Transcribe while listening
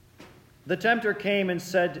The tempter came and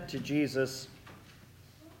said to Jesus,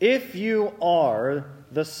 "If you are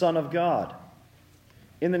the Son of God."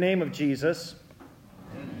 In the name of Jesus.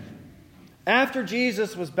 After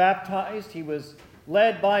Jesus was baptized, he was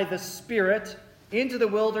led by the Spirit into the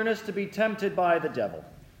wilderness to be tempted by the devil.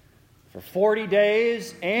 For 40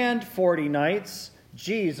 days and 40 nights,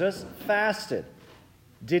 Jesus fasted,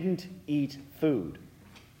 didn't eat food.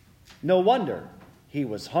 No wonder he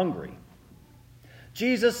was hungry.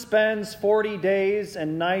 Jesus spends 40 days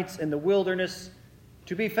and nights in the wilderness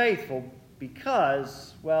to be faithful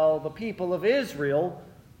because, well, the people of Israel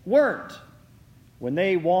weren't when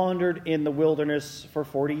they wandered in the wilderness for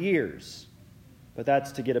 40 years. But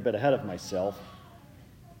that's to get a bit ahead of myself.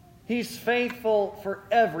 He's faithful for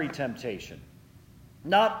every temptation,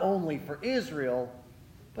 not only for Israel,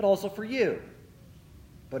 but also for you.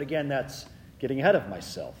 But again, that's getting ahead of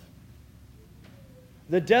myself.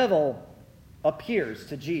 The devil appears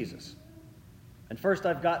to Jesus. And first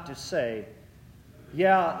I've got to say,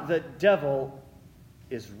 yeah, the devil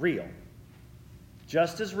is real.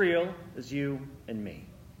 Just as real as you and me.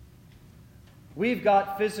 We've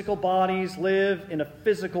got physical bodies, live in a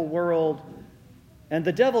physical world, and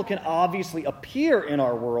the devil can obviously appear in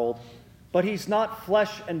our world, but he's not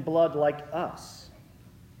flesh and blood like us.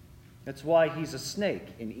 That's why he's a snake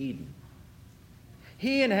in Eden.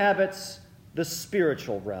 He inhabits the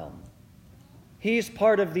spiritual realm. He's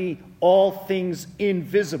part of the all things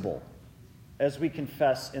invisible, as we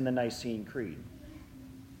confess in the Nicene Creed.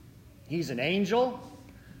 He's an angel,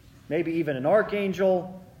 maybe even an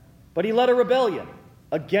archangel, but he led a rebellion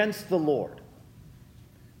against the Lord.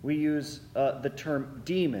 We use the term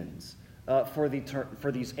demons for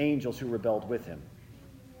these angels who rebelled with him.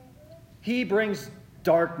 He brings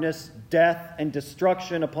darkness, death, and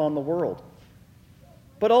destruction upon the world,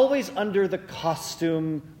 but always under the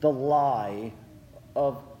costume, the lie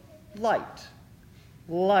of light,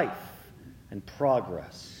 life, and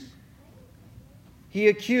progress. He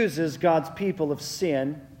accuses God's people of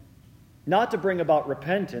sin, not to bring about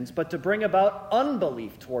repentance, but to bring about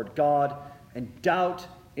unbelief toward God and doubt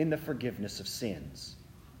in the forgiveness of sins.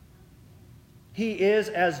 He is,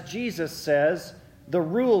 as Jesus says, the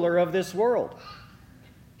ruler of this world.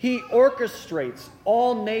 He orchestrates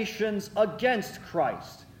all nations against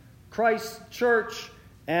Christ, Christ's church,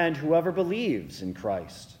 and whoever believes in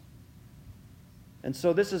Christ. And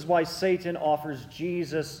so this is why Satan offers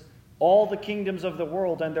Jesus all the kingdoms of the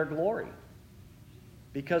world and their glory,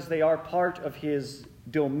 because they are part of his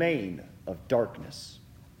domain of darkness.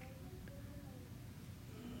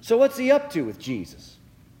 So what's he up to with Jesus?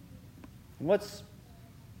 And what's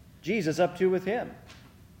Jesus up to with him?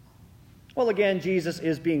 Well, again, Jesus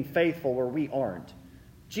is being faithful where we aren't.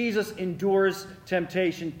 Jesus endures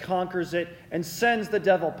temptation, conquers it, and sends the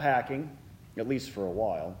devil packing, at least for a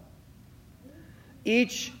while.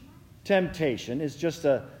 Each temptation is just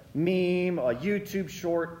a meme, a YouTube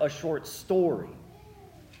short, a short story.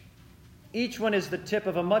 Each one is the tip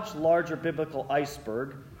of a much larger biblical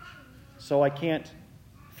iceberg, so I can't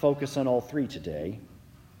focus on all three today.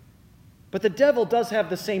 But the devil does have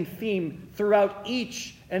the same theme throughout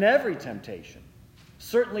each and every temptation.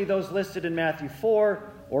 Certainly those listed in Matthew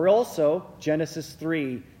 4, or also Genesis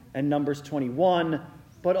 3 and Numbers 21,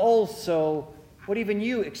 but also what even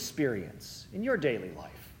you experience in your daily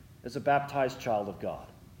life as a baptized child of God.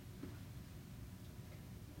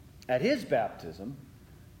 At his baptism,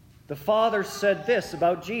 the Father said this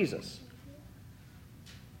about Jesus: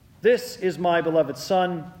 "This is my beloved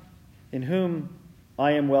Son, in whom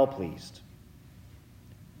I am well pleased."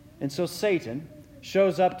 And so Satan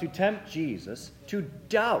shows up to tempt Jesus to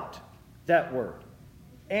doubt that word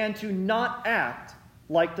and to not act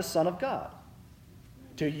like the Son of God,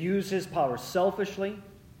 to use his power selfishly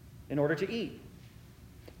in order to eat,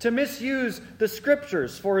 to misuse the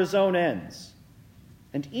Scriptures for his own ends,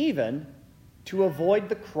 and even to avoid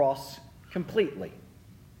the cross completely.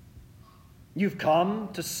 You've come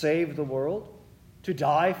to save the world, to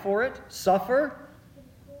die for it, suffer?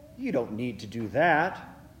 You don't need to do that.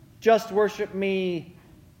 Just worship me,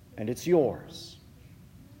 and it's yours.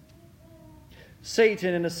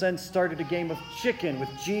 Satan, in a sense, started a game of chicken with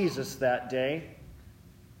Jesus that day.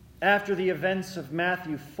 After the events of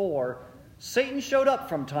Matthew 4, Satan showed up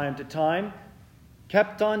from time to time,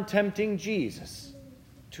 kept on tempting Jesus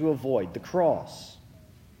to avoid the cross.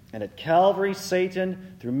 And at Calvary,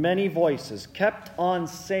 Satan, through many voices, kept on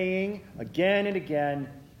saying again and again,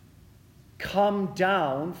 "Come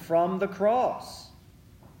down from the cross."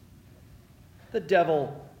 The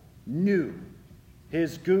devil knew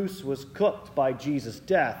his goose was cooked by Jesus'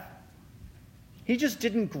 death. He just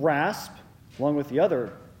didn't grasp, along with the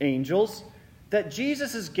other angels, that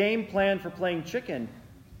Jesus' game plan for playing chicken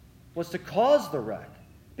was to cause the wreck.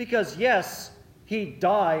 Because, yes, he'd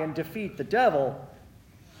die and defeat the devil,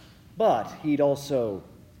 but he'd also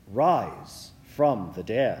rise from the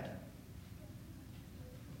dead.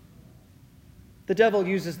 The devil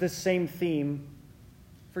uses this same theme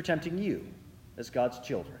for tempting you as God's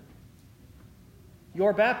children.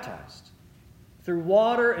 You're baptized. Through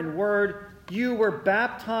water and word, you were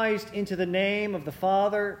baptized into the name of the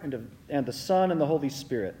Father and the Son and the Holy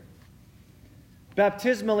Spirit.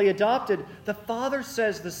 Baptismally adopted, the Father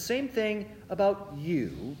says the same thing about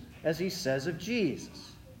you as he says of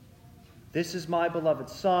Jesus. This is my beloved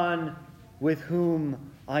Son, with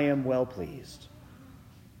whom I am well pleased.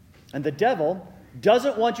 And the devil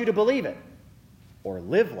doesn't want you to believe it or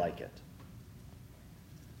live like it.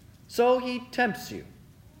 So he tempts you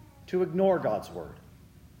to ignore God's word.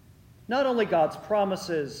 Not only God's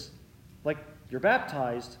promises, like you're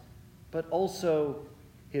baptized, but also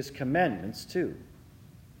his commandments too.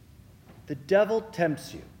 The devil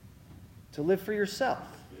tempts you to live for yourself,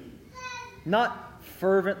 not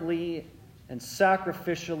fervently and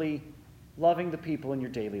sacrificially loving the people in your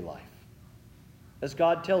daily life, as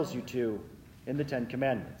God tells you to in the Ten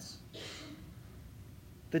Commandments.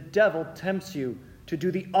 The devil tempts you to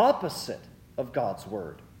do the opposite of God's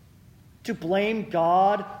word, to blame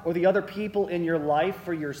God or the other people in your life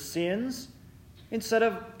for your sins instead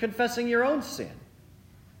of confessing your own sin.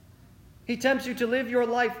 He tempts you to live your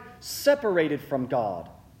life separated from God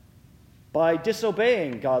by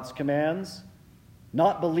disobeying God's commands,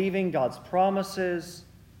 not believing God's promises,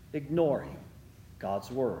 ignoring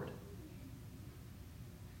God's word.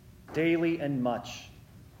 Daily and much,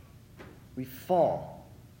 we fall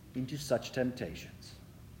into such temptations.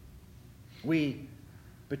 We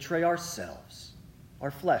betray ourselves.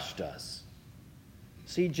 Our flesh does.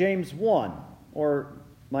 See James 1, or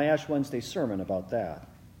my Ash Wednesday sermon about that.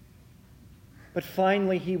 But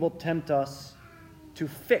finally, he will tempt us to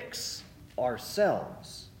fix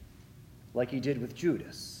ourselves, like he did with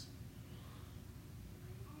Judas.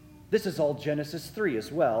 This is all Genesis 3 as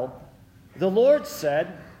well. The Lord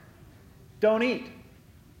said, "Don't eat."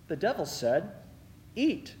 The devil said,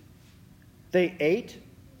 "Eat." They ate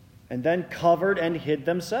and then covered and hid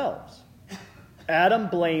themselves. Adam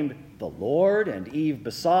blamed the Lord and Eve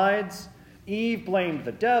besides. Eve blamed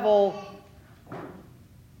the devil.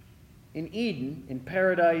 In Eden, in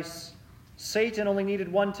paradise, Satan only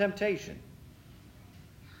needed one temptation.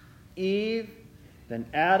 Eve, then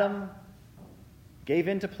Adam, gave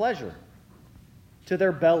in to pleasure, to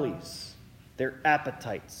their bellies, their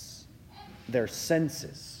appetites, their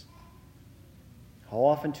senses. How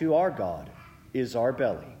often, too, our God is our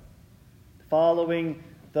belly, following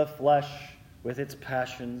the flesh with its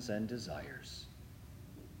passions and desires.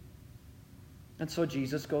 And so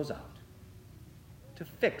Jesus goes out to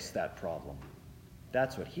fix that problem.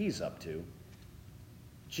 That's what he's up to.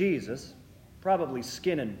 Jesus, probably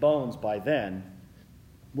skin and bones by then,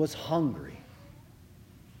 was hungry.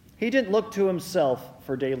 He didn't look to himself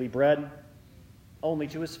for daily bread, only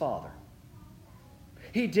to his Father.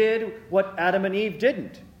 He did what Adam and Eve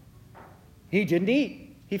didn't. He didn't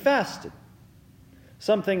eat. He fasted.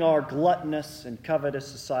 Something our gluttonous and covetous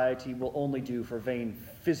society will only do for vain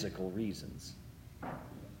physical reasons.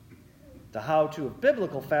 The how-to of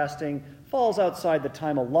biblical fasting falls outside the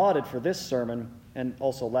time allotted for this sermon and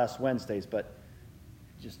also last Wednesday's, but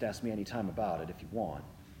just ask me any time about it if you want.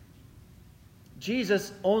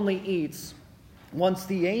 Jesus only eats once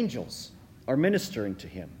the angels are ministering to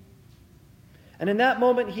him. And in that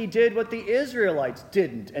moment, he did what the Israelites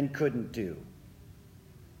didn't and couldn't do.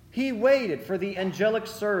 He waited for the angelic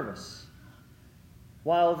service,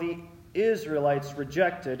 while the Israelites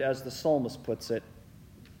rejected, as the psalmist puts it,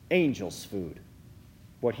 angels' food,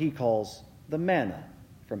 what he calls the manna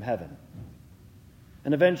from heaven.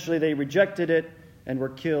 And eventually they rejected it and were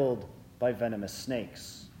killed by venomous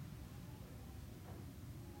snakes.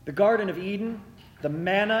 The Garden of Eden, the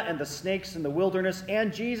manna and the snakes in the wilderness,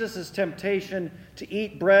 and Jesus' temptation to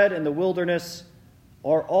eat bread in the wilderness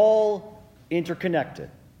are all interconnected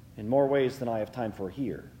in more ways than I have time for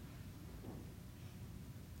here.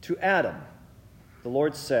 To Adam, the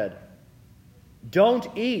Lord said, "Don't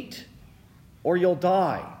eat, or you'll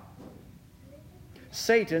die."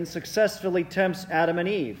 Satan successfully tempts Adam and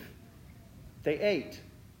Eve. They ate.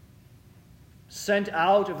 Sent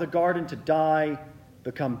out of the garden to die,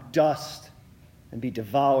 become dust, and be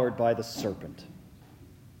devoured by the serpent.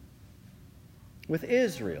 With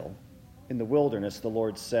Israel in the wilderness, the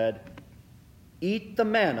Lord said, "Eat the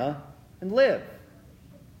manna and live."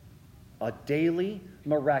 A daily,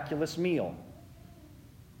 miraculous meal.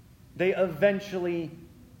 They eventually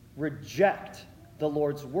reject the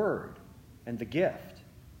Lord's word and the gift,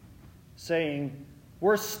 saying,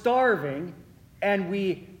 "We're starving and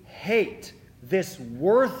we hate this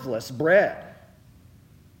worthless bread."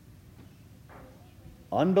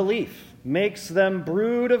 Unbelief makes them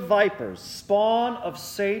brood of vipers, spawn of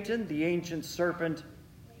Satan, the ancient serpent.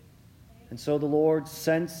 And so the Lord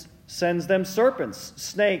sends them serpents,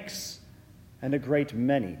 snakes, and a great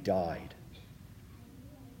many died.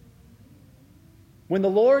 When the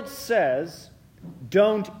Lord says,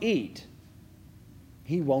 "Don't eat,"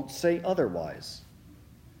 he won't say otherwise.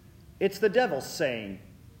 It's the devil saying,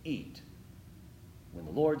 "Eat." When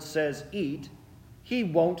the Lord says, "Eat," he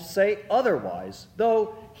won't say otherwise,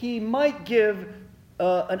 though he might give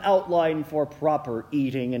an outline for proper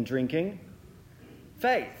eating and drinking.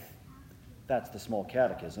 Faith. That's the small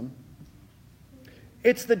catechism.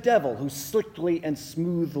 It's the devil who slickly and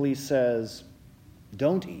smoothly says,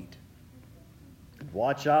 "Don't eat."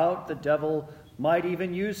 Watch out, the devil might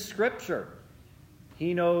even use Scripture.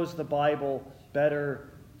 He knows the Bible better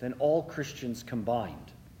than all Christians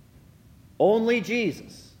combined. Only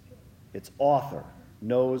Jesus, its author,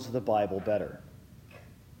 knows the Bible better.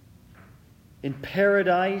 In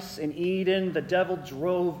paradise, in Eden, the devil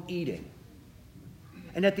drove eating.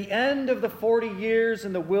 And at the end of the 40 years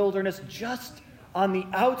in the wilderness, just on the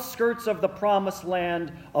outskirts of the promised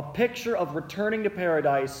land, a picture of returning to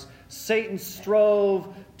paradise, Satan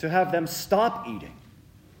strove to have them stop eating.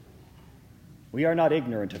 We are not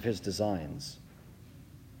ignorant of his designs.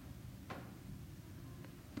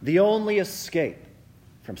 The only escape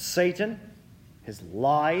from Satan, his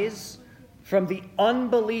lies, from the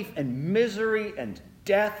unbelief and misery and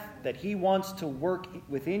death that he wants to work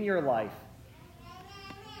within your life,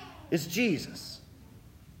 is Jesus.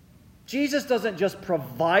 Jesus doesn't just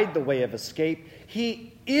provide the way of escape,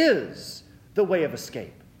 he is the way of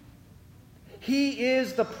escape. He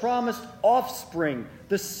is the promised offspring,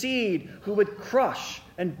 the seed who would crush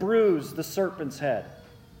and bruise the serpent's head.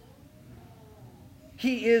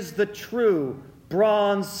 He is the true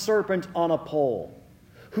bronze serpent on a pole,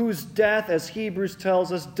 whose death, as Hebrews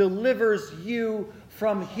tells us, delivers you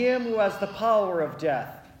from him who has the power of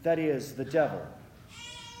death, that is, the devil.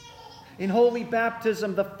 In holy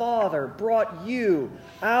baptism, the Father brought you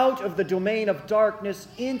out of the domain of darkness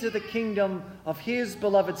into the kingdom of his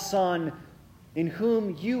beloved Son, in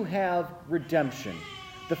whom you have redemption,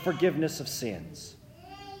 the forgiveness of sins.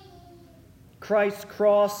 Christ's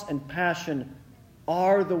cross and passion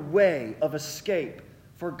are the way of escape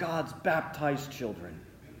for God's baptized children.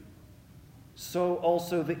 So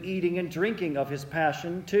also the eating and drinking of his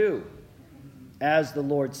passion too. As the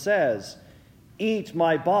Lord says, "Eat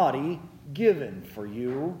my body given for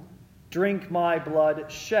you, drink my blood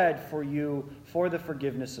shed for you for the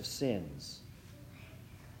forgiveness of sins."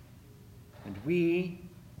 And we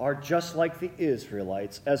are just like the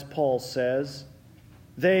Israelites, as Paul says.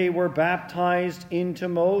 They were baptized into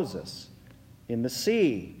Moses in the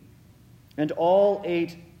sea, and all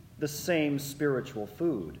ate the same spiritual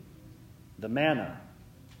food, the manna.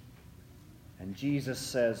 And Jesus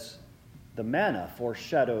says the manna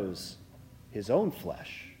foreshadows his own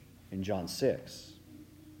flesh in John 6.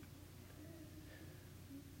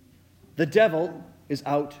 The devil is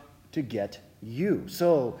out to get you,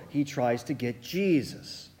 so he tries to get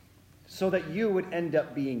Jesus, so that you would end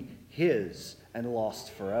up being his and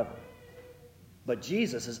lost forever. But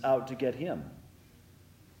Jesus is out to get him.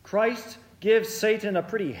 Christ gives Satan a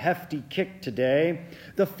pretty hefty kick today.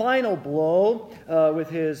 The final blow with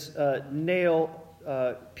his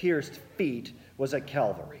nail-pierced feet was at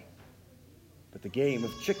Calvary. But the game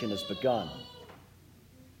of chicken has begun.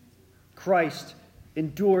 Christ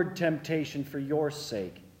endured temptation for your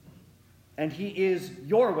sake, and he is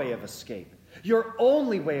your way of escape, your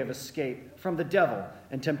only way of escape from the devil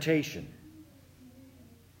and temptation.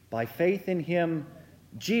 By faith in him,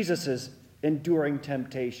 Jesus' enduring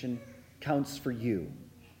temptation counts for you.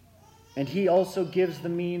 And he also gives the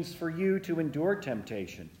means for you to endure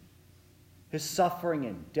temptation, his suffering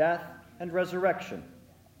and death and resurrection,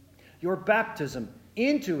 your baptism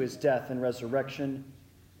into his death and resurrection,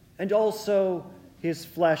 and also his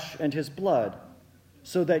flesh and his blood,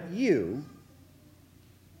 so that you,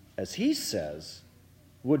 as he says,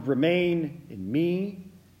 would remain in me,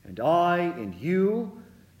 and I in you,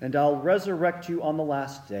 and I'll resurrect you on the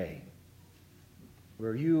last day,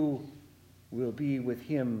 where you will be with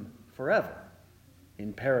him forever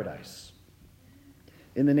in paradise.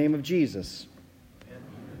 In the name of Jesus,